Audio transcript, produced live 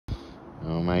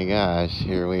Oh my gosh,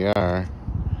 here we are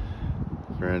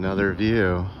for another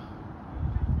view.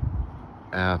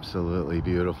 Absolutely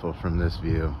beautiful from this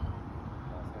view.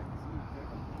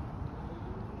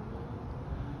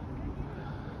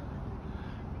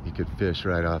 You could fish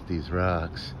right off these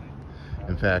rocks.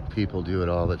 In fact, people do it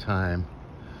all the time.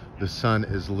 The sun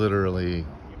is literally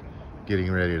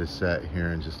getting ready to set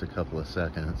here in just a couple of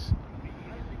seconds.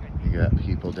 You got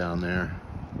people down there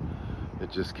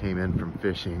that just came in from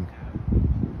fishing.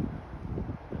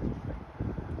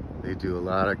 They do a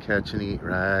lot of catch and eat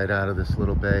right out of this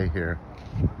little bay here.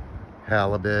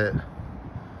 Halibut,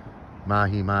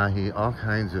 mahi-mahi, all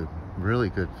kinds of really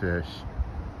good fish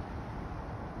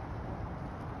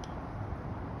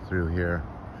through here.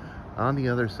 On the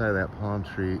other side of that palm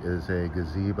tree is a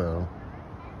gazebo,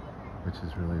 which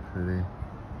is really pretty.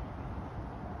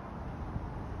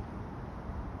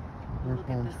 More Look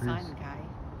palm at the trees. sun, guy.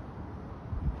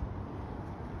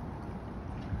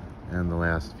 And the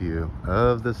last view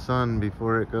of the sun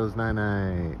before it goes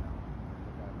night-night.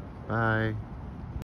 Bye.